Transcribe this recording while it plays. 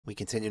We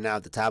continue now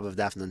at the top of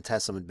Daf Yomi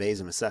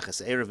Gemara,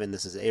 Meseches Eruvin.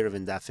 This is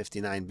Eruvin Daf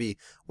 59b.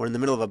 We're in the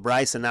middle of a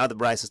brisa, and now the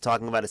brisa is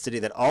talking about a city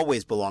that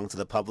always belonged to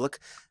the public.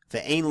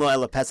 But it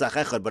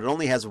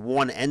only has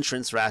one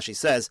entrance, Rashi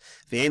says.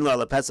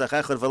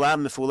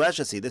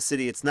 This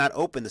city, it's not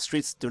open. The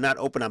streets do not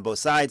open on both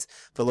sides.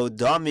 So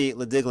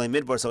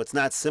it's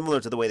not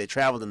similar to the way they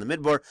traveled in the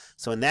Midbar.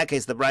 So in that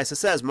case, the brisa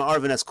says,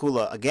 Ma'arvin es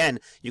kula. Again,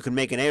 you can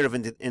make an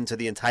Eruv into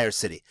the entire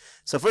city.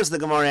 So first the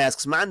Gemara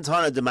asks, Man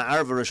Tana de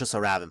Ma'arv Rishus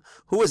Harabim.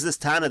 Who is this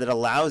Tana that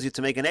allows you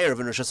to make an Eruv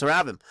in Rishus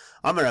Harabim?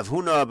 Amar Rav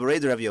Huna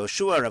Bereder Rav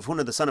Yehoshua. Rav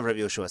Huna, the son of Rav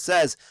Yehoshua,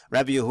 says,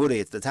 Rabbi Yehuda,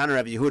 it's the Tana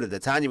Rabbi Yehuda. The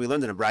Tanya we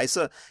learned in a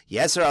brisa.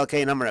 Yeser al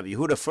Kain Amar Rabbi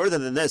Yehuda. Further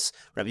than this,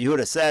 Rabbi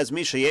Yehuda says,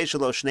 Misha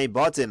Yeshelo Shnei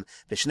Batim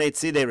V'Shnei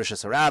Tzidei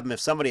Rishus Harabim. If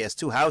somebody has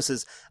two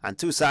houses on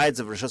two sides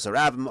of Rishus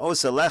Harabim,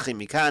 Osa Lechi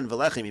Mikan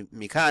V'Lechi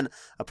Mikan,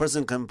 a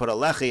person can put a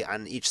Lechi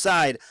on each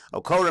side,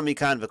 or Korah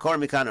Mikan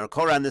V'Korah Mikan, or a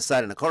Korah on this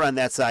side and a Korah on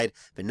that side,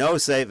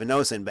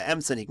 V'Nosei and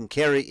Be'emtzen, he can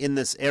carry in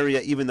this area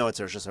even though it's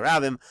Rishus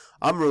Harabim.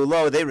 Amru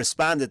Lo, they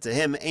responded to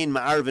him, Ein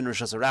Ma'arvin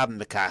Rishus Harabim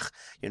B'Kach.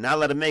 You're not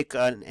allowed to make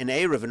an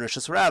Eruv in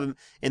Rishus Harabim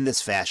in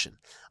this fashion.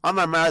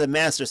 Amar Mar, the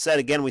master said,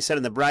 again, we said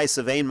in the Bryce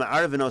of Ein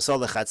Ma'arvin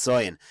Osol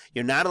Lechatzoyin,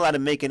 you're not allowed to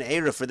make an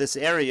Eruv for this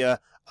area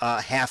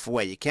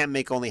halfway. You can't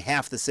make only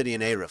half the city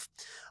an Eruv.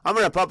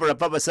 Amar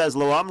Rapapa says,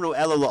 Lo Amru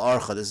Elo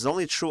La'archa. This is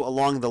only true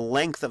along the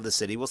length of the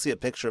city. We'll see a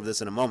picture of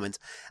this in a moment.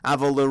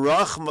 Avol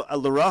L'Rachva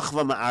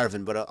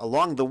Ma'arvin, but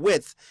along the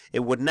width, it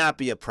would not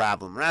be a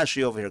problem.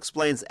 Rashi over here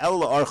explains,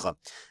 Elo La'archa.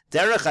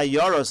 Derech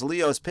Hayaros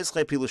Leos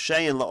Pischei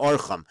Pilushein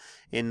La'orcham.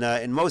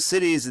 In most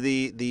cities,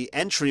 the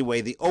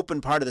entryway, the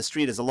open part of the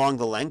street, is along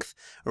the length.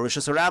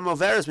 Rishus Harabim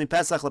overes mi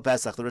Pesach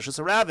lePesach. The Rishus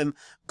Harabim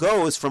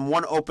goes from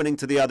one opening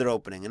to the other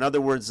opening. In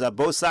other words,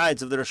 both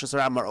sides of the Rishus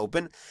Harabim are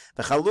open.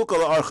 V'chaluka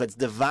la'orcha. It's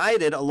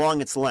divided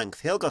along its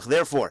length. Hilkach,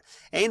 therefore,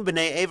 ein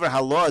b'nei Ever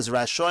haloz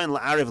rashoin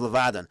la'ariv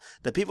levadan.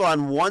 The people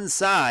on one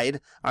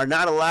side are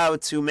not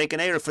allowed to make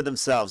an Eruv for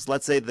themselves.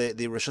 Let's say the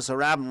Rishus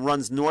Harabim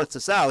runs north to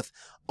south.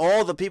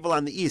 All the people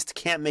on the east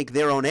can't make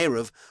their own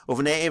Eruv.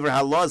 Uvnei Ever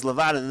haloz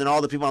levadan, and then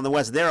all the people on the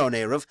west their own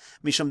Eruv.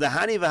 Mishum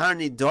dahani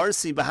v'harni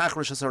darsi b'hach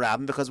Rishus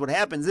Harabim, because what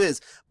happens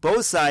is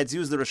both sides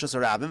use the Rishus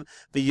Harabim.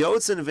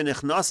 V'yotzen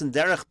v'nichnasen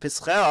derech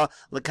pischea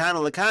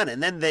lekana,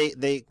 and then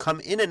they come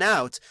in and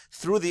out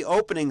through the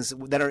openings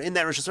that are in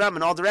that Rishus Harabim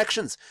in all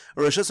directions.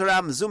 Rishus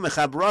Harabim zu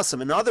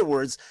mechabrasam. In other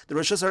words, the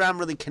Rishus Harabim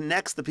really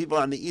connects the people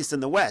on the east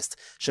and the west.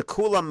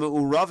 Shekulam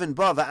me'uravin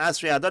ba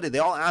va'asri adadi. They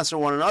all answer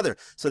one another,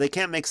 so they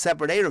can't make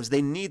separate Eruvs.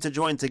 They need to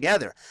join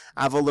together.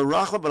 Avol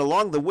l'rachva, but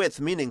along the width,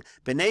 meaning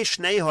b'nei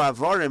shnei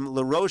ha'avarim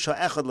l'rosh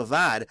ha'echad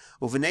levad,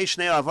 u'v'nei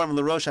shnei ha'avarim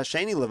l'rosh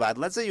ha'sheni levad.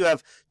 Let's say you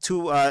have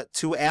two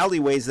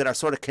alleyways that are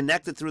sort of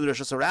connected through the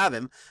Rishus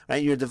Harabim,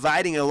 right? You're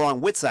dividing it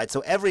along width side,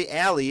 so every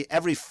alley,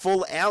 every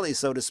full alley,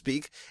 so to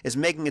speak, is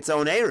making its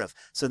own Eruv.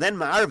 So then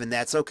ma'arvin,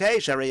 that's okay.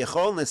 Sharei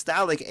yechol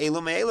nistalik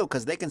elu me'elu,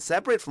 because they can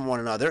separate from one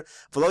another.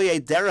 V'lo yeh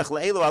derech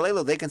le'elu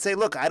alelu. They can say,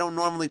 look, I don't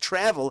normally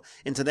travel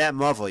into that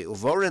mavoi.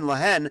 Uvorin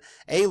lahen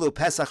elu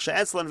pesach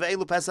she'etzlan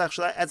ve'elu pesach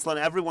she'etzlan.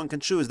 Everyone can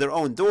choose their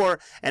own door,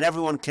 and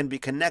everyone can be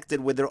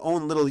connected with their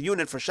own little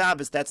unit for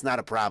Shabbos. That's not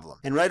a problem.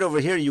 And right over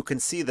here, you can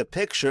see the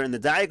picture in the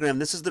diagram.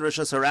 This is the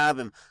Rishus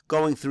Harabim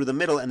going through the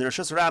middle, and the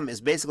Rishus Harabim is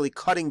basically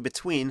cutting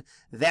between.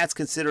 That's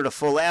considered a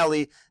full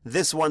alley.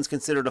 This one's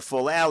considered a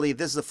full alley.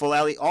 This is a full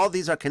alley. All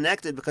these are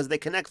connected because they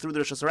connect through the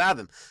Rishus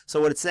Harabim. So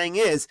what it's saying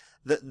is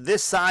that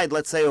this side,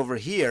 let's say over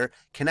here,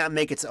 cannot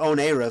make its own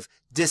Eruv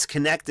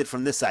disconnected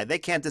from this side. They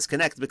can't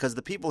disconnect because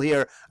the people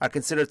here are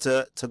considered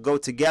to go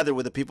together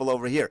with the people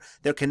over here.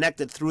 They're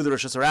connected through the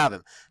Rishus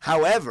Harabim.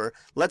 However,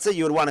 let's say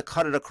you would want to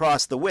cut it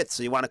across the width.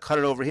 So you want to cut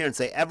it over here and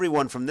say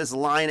everyone from this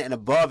line and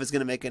above is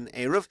going to make an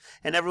Eruv,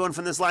 and everyone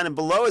from this line and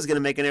below is going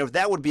to make an Eruv.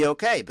 That would be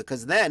okay,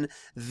 because then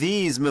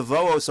these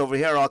Mevoos over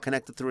here are all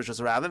connected through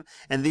Rishus Harabim,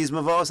 and these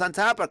Mevoos on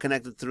top are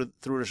connected through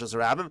Rishus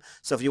Harabim.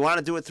 So if you want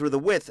to do it through the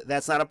width,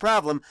 that's not a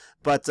problem.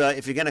 But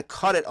if you're going to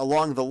cut it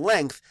along the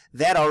length,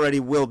 that already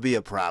will be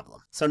a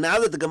problem. So now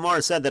that the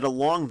Gemara said that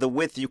along the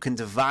width you can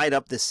divide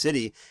up the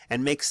city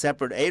and make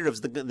separate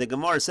Eruvs, the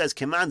Gemara says,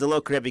 Keman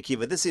delok Rabbi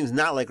Akiva. This seems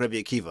not like Rabbi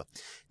Akiva.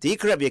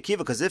 Deik Rabbi Akiva,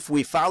 because if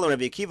we follow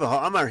Rabbi Akiva,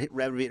 Ha'amar,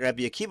 Rabbi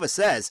Akiva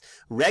says,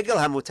 Regel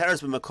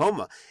hamuteres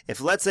b'makoma.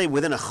 If, let's say,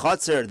 within a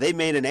chutzner, they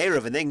made an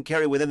Eruv and they can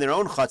carry within their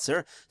own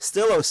chutzner,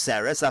 still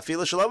oseres,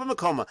 afila shelo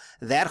b'makoma.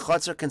 That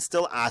chutzner can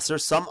still aser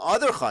some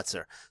other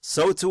chutzner.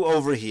 So too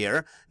over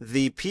here,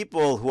 the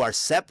people who are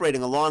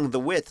separating along the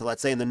width,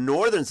 let's say in the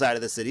northern side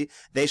of the city,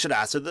 they should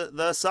aser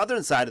the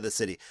southern side of the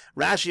city.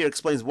 Rashi here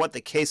explains what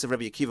the case of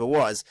Rabbi Akiva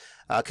was.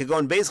 The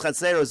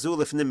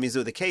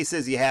case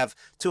is you have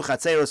two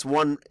chatzeros,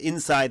 one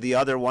inside the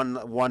other,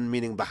 one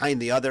meaning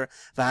behind the other.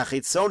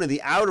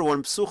 The outer one,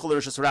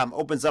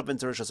 opens up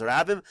into Rishus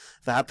Harabim.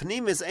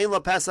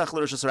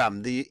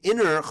 The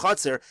inner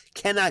chatzer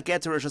cannot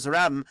get to Rishus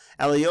Harabim.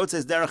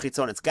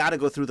 It's got to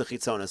go through the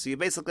chitzona. So you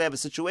basically have a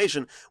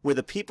situation where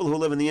the people who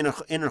live in the inner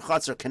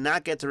chatzer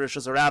cannot get to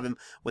Rishus Harabim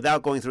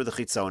without going through the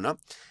chitzona.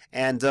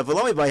 And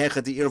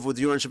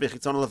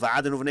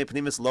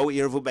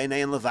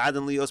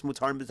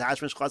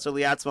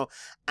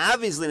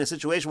Obviously, in a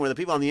situation where the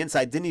people on the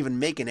inside didn't even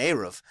make an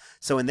Eruv,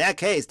 so in that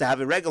case, to have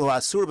a regular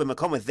asur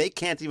b'makom, they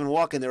can't even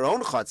walk in their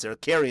own chutzner,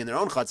 carry in their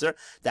own chutzner.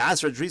 The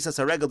asra drisas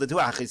haregel to do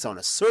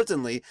achizona.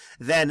 Certainly,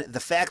 then the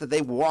fact that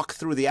they walk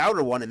through the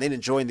outer one and they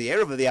didn't join the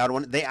Eruv of the outer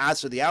one, they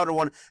asra the outer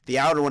one. The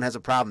outer one has a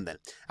problem then.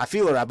 I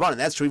feel a rabbanon.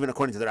 That's true even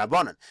according to the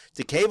rabbanon.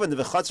 To kaven the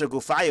v'chutzner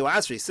gufayu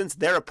asri, since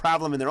they're a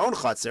problem in their own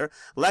chutzner,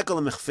 lekel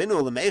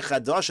l'mechfinu l'meicha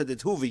dosha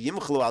detu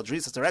v'yimchlu al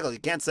drisas haregel. You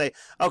can't say,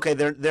 okay,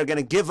 they're going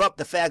to give up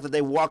the fact that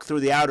they walk through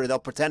the outer. They'll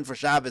pretend for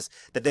Shabbos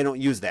that they don't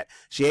use that.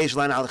 Sheyesh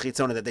lan al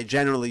chitzona, that they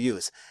generally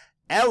use.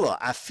 Ella,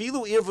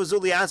 afilu ir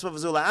v'zuli asma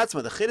v'zula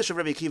atzma. The chiddush of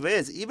Rabbi Akiva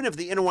is, even if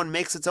the inner one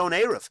makes its own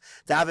eruv,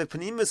 to have a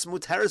panimus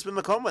muteris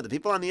b'makoma, the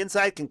people on the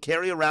inside can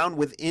carry around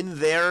within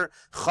their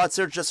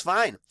chutzner just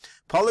fine.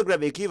 Polig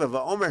Rabbi Akiva,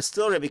 v'omer,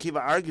 still Rabbi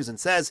Akiva argues and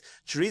says,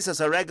 Terisas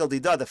haregel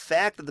dida, the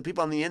fact that the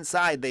people on the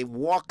inside, they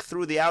walk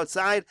through the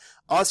outside,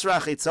 asra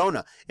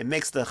chitzona, it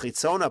makes the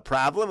chitzona a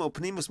problem,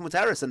 upnimus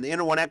muteris, and the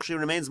inner one actually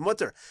remains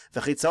mutter.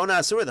 V'chitzona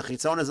asura, the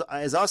chitzona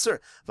is asur.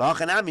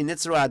 V'hachanami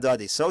nitzru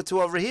adadi. So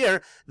too over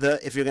here,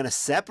 if you're going to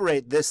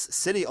separate this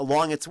city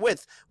along its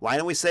width, why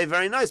don't we say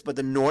very nice, but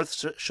the north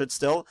should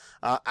still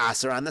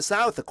asur on the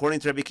south, according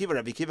to Rabbi Akiva.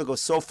 Rabbi Akiva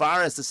goes so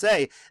far as to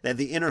say that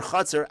the inner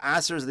chutzner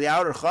asurs the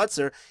outer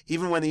chutzner,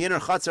 even when the inner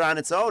chutzner on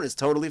its own is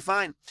totally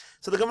fine.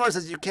 So the Gemara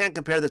says you can't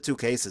compare the two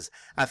cases.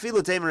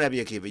 Afilu Tamer Rabbi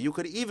Akiva. You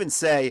could even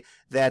say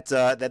that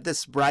that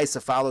this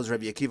brisa follows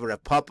Rabbi Akiva,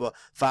 Rav Papa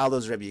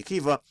follows Rabbi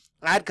Akiva.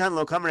 Adkan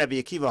lo kam Rabbi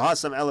Akiva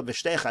hasam ela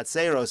b'shtei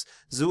chatzeros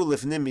zu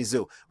lifnim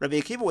mizu. Rabbi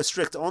Akiva was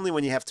strict only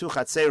when you have two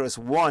chatzeros.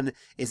 One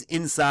is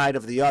inside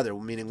of the other,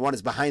 meaning one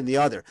is behind the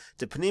other.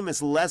 To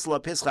pnimis les la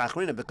pischa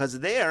achrina, because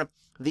there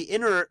the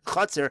inner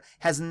chutzner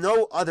has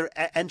no other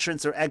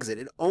entrance or exit.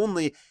 It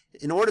only,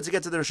 in order to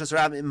get to the Rosh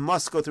Hashanah, it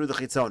must go through the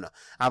chitzona.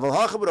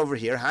 But over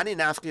here, hani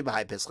nafki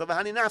b'hai pischa,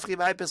 v'hani nafki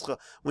b'hai pischa.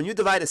 When you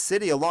divide a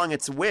city along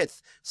its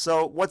width,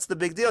 so what's the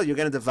big deal? You're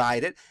going to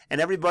divide it,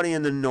 and everybody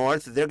in the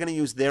north, they're going to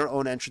use their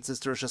own entrances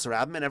to Rosh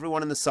Hashanah, and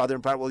everyone in the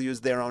southern part will use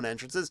their own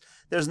entrances.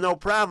 There's no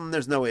problem.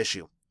 There's no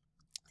issue.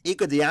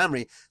 Ika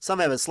diamri, some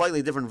have a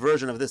slightly different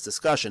version of this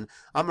discussion.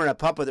 Amar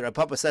Rapapa, the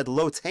Rapapa said,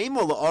 Lo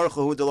temo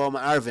l'orchahu de lo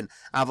ma'arvin,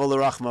 avo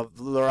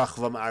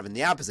l'rachva ma'arvin.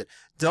 The opposite.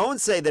 Don't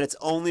say that it's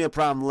only a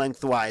problem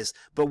lengthwise,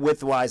 but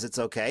widthwise it's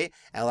okay.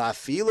 El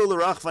afilu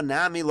l'rachva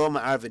nami lo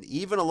ma'arvin.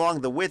 Even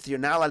along the width, you're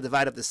not allowed to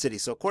divide up the city.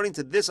 So according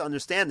to this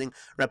understanding,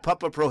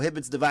 Rapapa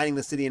prohibits dividing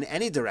the city in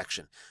any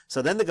direction.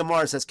 So then the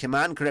Gemara says,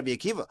 Keman Rabbi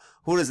Akiva.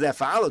 Who does that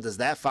follow? Does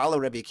that follow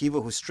Rabbi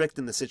Akiva, who's strict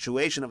in the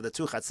situation of the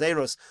two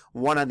chatzeros,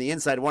 one on the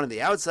inside, one on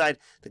the outside?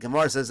 The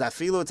Gemara says,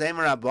 Afilu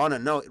Tamer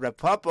Rabbanan. No,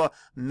 Rapapa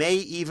may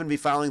even be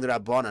following the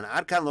Rabbanan.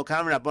 Adkan lo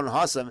kam Rabbanan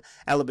hasam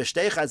el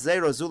b'shtei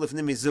chatzeros zu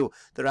lifnim mizu.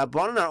 The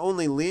Rabbanan are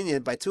only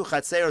lenient by two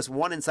chatzeros,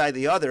 one inside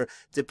the other,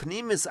 to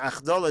pnimis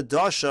achdola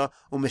dosha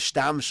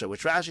umishtamsha,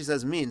 which Rashi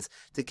says means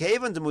to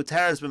kaven de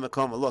mutaras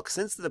b'makoma. Look,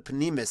 since the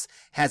pnimis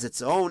has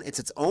its own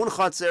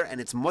chatzer and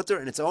its mutter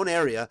in its own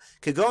area,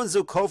 kagon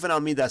zu kofen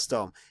al midas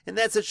stom. In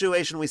that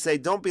situation, we say,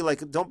 don't be like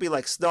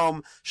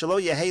stom. Shalo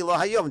yehei lo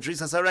hayom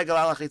drisas haregel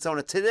ala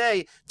chitzona.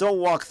 Today, don't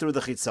walk through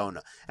the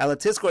chitzona. Ala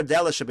tiskor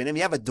dela shabinim.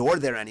 You have a door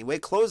there anyway.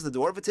 Close the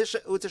door.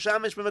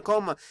 Utashamish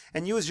b'makoma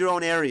and use your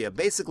own area.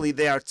 Basically,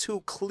 they are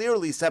two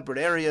clearly separate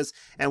areas,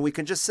 and we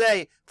can just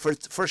say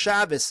for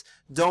Shabbos,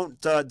 don't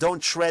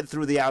tread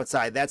through the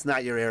outside. That's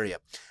not your area.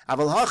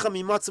 But over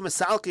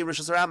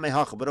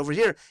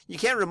here, you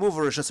can't remove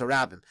a Rosh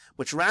Hashanah,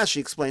 which Rashi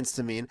explains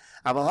to mean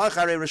here the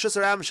Rosh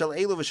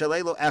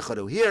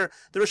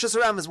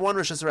Hashanah is one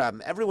Rosh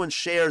Hashanah. Everyone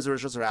shares a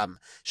Rosh Hashanah.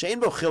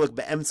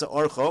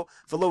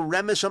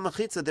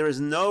 There is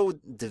no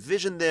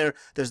division there.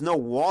 There's no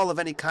wall of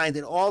any kind.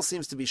 It all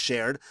seems to be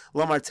shared.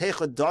 You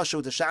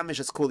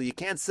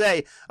can't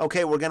say,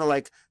 okay, we're going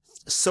to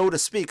so to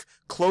speak,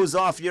 close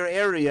off your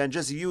area and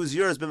just use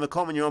yours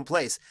b'makom in your own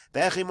place.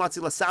 There's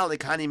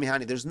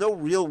no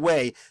real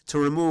way to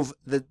remove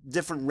the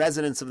different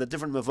residents of the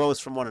different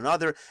mavos from one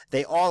another.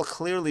 They all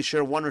clearly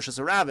share one Rosh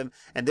Hashanah,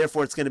 and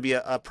therefore it's going to be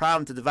a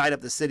problem to divide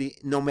up the city.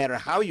 No matter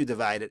how you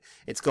divide it,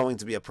 it's going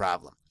to be a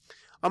problem.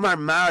 Amar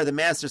Mar, the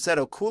master said,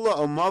 Okula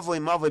o mavoi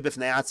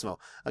bifnei atzmo.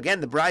 Again,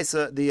 the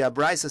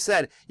Brisa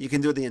said you can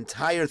do the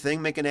entire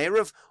thing, make an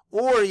eruv,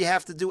 or you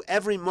have to do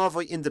every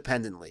mavoi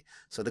independently.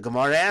 So the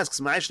Gemara asks,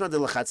 what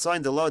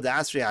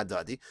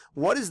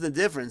is the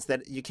difference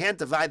that you can't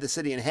divide the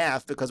city in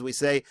half because we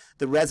say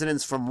the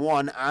residents from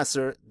one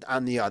aser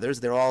on the others,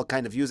 they're all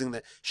kind of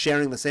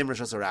sharing the same Rosh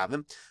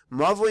Hashanah.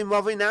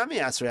 Mavoi nami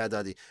aser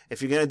adadi.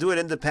 If you're going to do it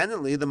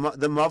independently, the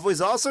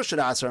mavois also should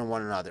aser on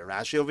one another.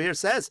 Rashi over here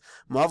says,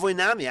 Mavoi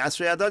nami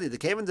aser adadi. They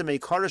came into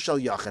Meikara shel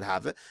yachid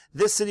have it.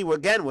 This city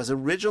again was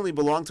originally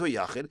belonged to a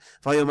yachid.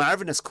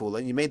 Vayomarvin es kula,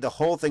 and you made the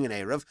whole thing an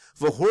eruv.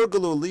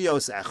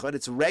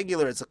 It's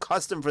regular, it's a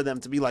custom for them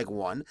to be like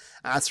one.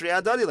 Asri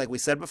adadi, like we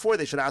said before,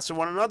 they should answer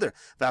one another.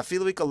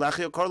 Even a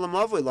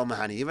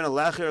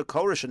lechi or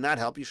korah should not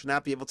help. You should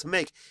not be able to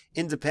make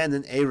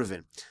independent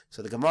eruvin.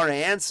 So the Gemara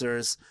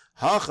answers,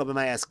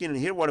 And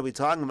here, what are we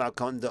talking about?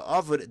 The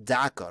avud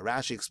daka.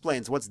 Rashi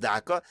explains what's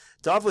daka.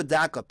 The avud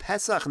daka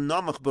pesach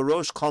namach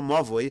barosh kol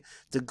mavui.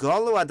 The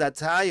galu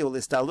adatayu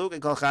listaluk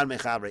kol chad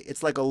mechavri.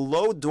 It's like a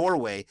low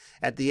doorway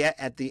at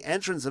the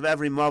entrance of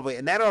every mavui,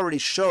 and that already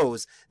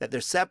shows that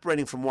they're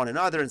separating from one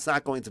another. And it's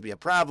not going to be a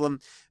problem.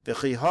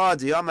 It's like that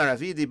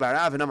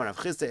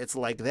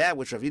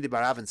which Ravidi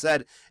Baravin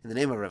said in the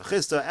name of Rav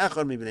Chisda.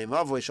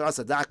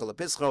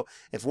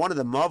 If one of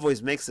the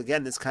mavois makes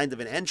again this kind of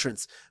an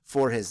entrance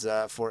for his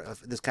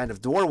this kind of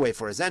doorway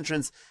for his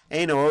entrance,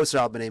 then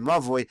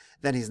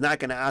he's not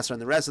going to ask on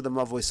the rest of the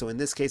mavois. So in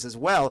this case as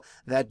well,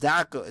 that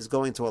daka is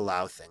going to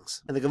allow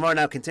things. And the Gemara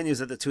now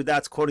continues at the two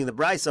dots, quoting the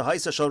Brisa.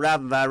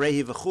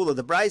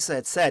 The Brisa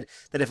had said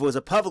that if it was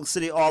a public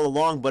city all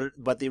along,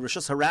 but the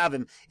Rishus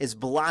Haravim is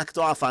blocked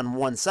off on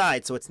one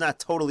side, so it's not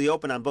totally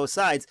open on both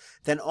sides,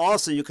 then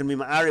also you can be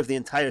ma'ariv the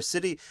entire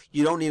city.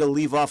 You don't need to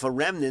leave off a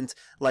remnant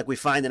like we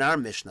find in our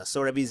Mishnah.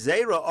 So Rabbi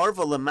Zera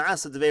arva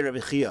lamasa devei Rabbi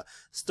Chia.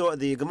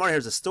 The Gemara here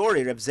is a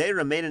story. Rabbi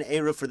Zera made an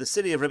eruv for the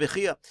city of Rabbi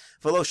Chia.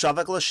 V'lo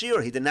shavak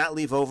l'shir. He did not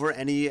leave over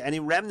any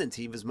remnant.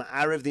 He was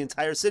ma'ariv the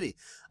entire city.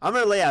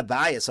 Amar le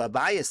Abaye. So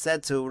Abaye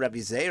said to Rabbi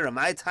Zera,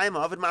 "My time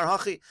avid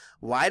marhachi.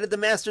 Why did the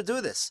master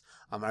do this?"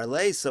 Amar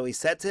le, so he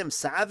said to him,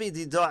 Savi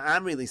dido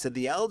amri. He said,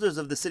 the elders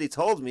of the city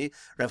told me,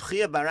 Rav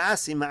Chia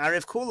Barasi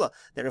ma'ariv kula,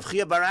 that Rav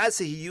Chia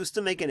Barasi, he used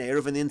to make an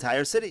eruv in the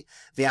entire city.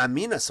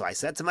 Ve'amina, so I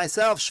said to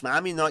myself,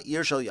 Shmami no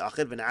ir shel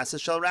yachid v'nasa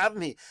shel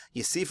ravmi.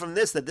 You see from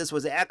this that this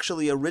was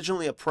actually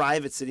originally a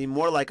private city,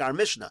 more like our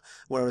Mishnah,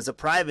 where it was a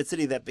private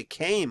city that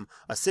became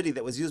a city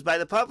that was used by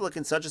the public.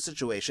 In such a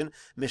situation,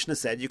 Mishnah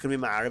said you can be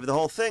ma'ariv the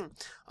whole thing.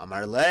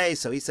 Amar le,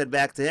 so he said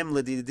back to him,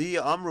 L'didi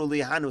amru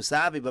li hanu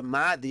savi, but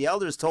the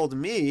elders told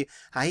me,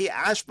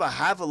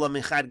 that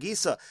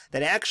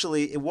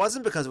actually it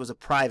wasn't because it was a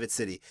private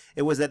city.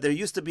 It was that there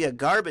used to be a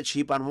garbage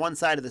heap on one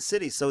side of the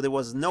city, so there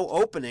was no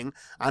opening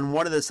on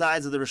one of the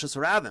sides of the Rishus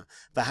Haravim.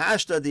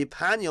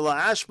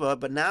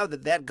 But now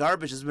that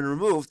garbage has been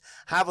removed,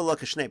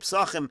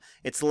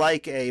 it's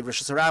like a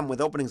Rishus Haravim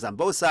with openings on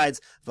both sides,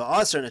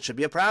 and it should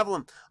be a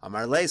problem.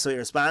 Amar le, so he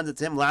responded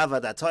to him,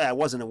 I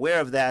wasn't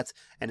aware of that,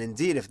 and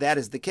indeed, if that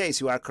is the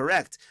case, you are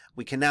correct.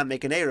 We cannot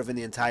make an eruv in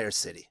the entire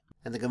city.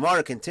 And the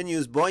Gemara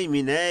continues, Boy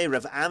Mine,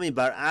 Rav Ami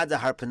Bar Ada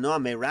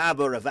Harpanoah Me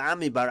Rabba. Rav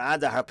Ami Bar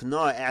Ada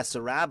Harpanoah asked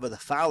the Rabba the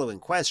following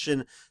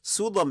question,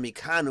 Sulam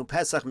Mikan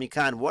Pesach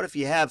Mikan. What if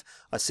you have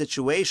a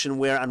situation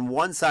where on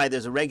one side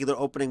there's a regular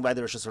opening by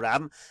the Rishus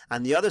Haravim,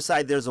 on the other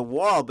side there's a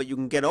wall, but you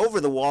can get over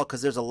the wall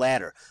because there's a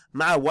ladder?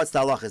 Ma, what's the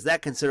halach? Is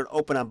that considered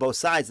open on both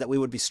sides, that we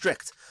would be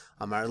strict?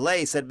 Amar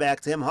Lei said back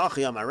to him,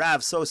 Hachi Amar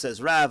Rav, so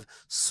says Rav,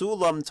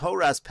 Sulam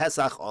Torah's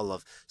Pesach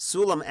Olav.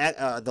 Sulam,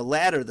 the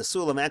ladder, the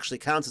Sulam actually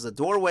counts as a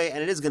doorway,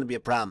 and it is going to be a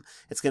problem.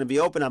 It's going to be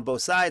open on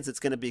both sides. It's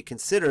going to be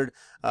considered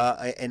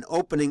an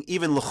opening,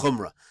 even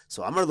l'chumra.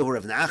 So Amar Lahu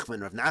Rav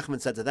Nachman. Rav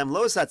Nachman said to them,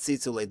 Lo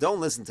Satzitzule,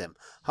 don't listen to him.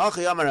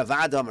 Hachi Amar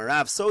Ravad Amar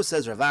Rav, so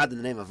says Ravad in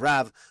the name of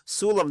Rav,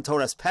 Sulam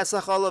Torah's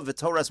Pesach Olav,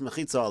 v'Torah's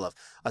Mechitza Olav.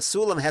 A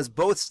Sulam has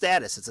both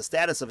status. It's a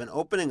status of an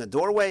opening, a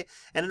doorway,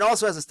 and it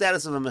also has a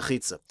status of a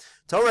Mechitza.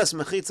 Torah's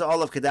Mechitza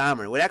Olav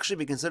Kedamer. It would actually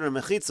be considered a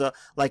Mechitza,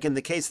 like in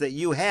the case that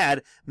you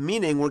had,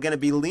 meaning we're going to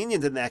be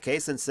lenient in that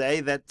case and say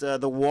that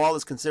the wall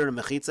is considered a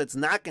Mechitza. It's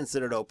not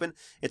considered open.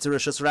 It's a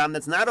Rishus Haravim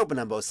that's not open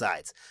on both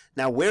sides.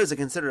 Now, where is it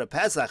considered a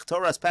Pesach?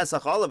 Torah's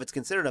Pesach Olav, it's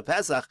considered a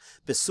Pesach,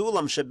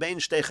 Besulam Shebein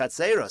Shtei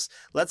Chatzeros.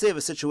 Let's say you have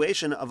a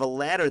situation of a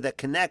ladder that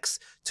connects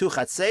two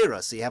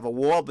Chatzeros. So you have a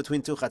wall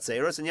between two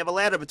Chatzeros and you have a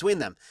ladder between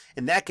them.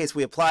 In that case,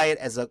 we apply it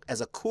as a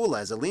kula,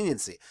 as a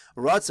leniency.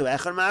 Ratzu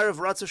Echad Marav,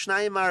 Ratzu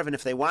Shnayim Marav, and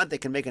if they want, they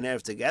can make an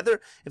eruv together.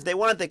 If they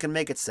want, they can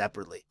make it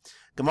separately.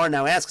 Gemara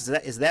now asks,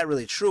 is that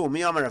really true?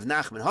 Umiyamar Rav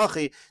Nachman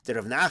Hachi, did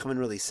Rav Nachman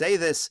really say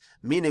this?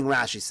 Meaning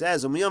Rashi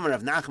says, Umiyamar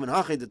Rav Nachman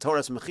Hachi, the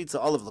Torah's Mechitza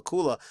Olav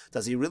Lakula.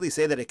 Does he really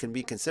say that it can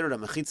be considered a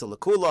Mechitza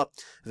Lakula?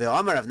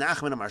 Ve'amar Rav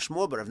Nachman Amar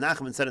Shmuel, but Rav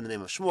Nachman said in the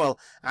name of Shmuel,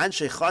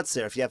 Anshe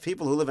Chatzer, if you have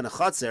people who live in a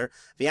Chatzer,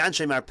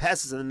 Ve'anshe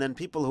Marpeses, and then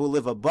people who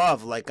live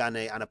above, like on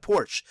a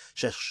porch,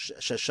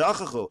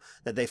 Sheshachachu,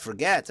 that they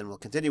forget. And we'll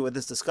continue with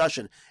this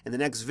discussion in the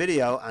next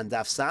video on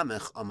Daf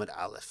Samech Amud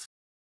Aleph.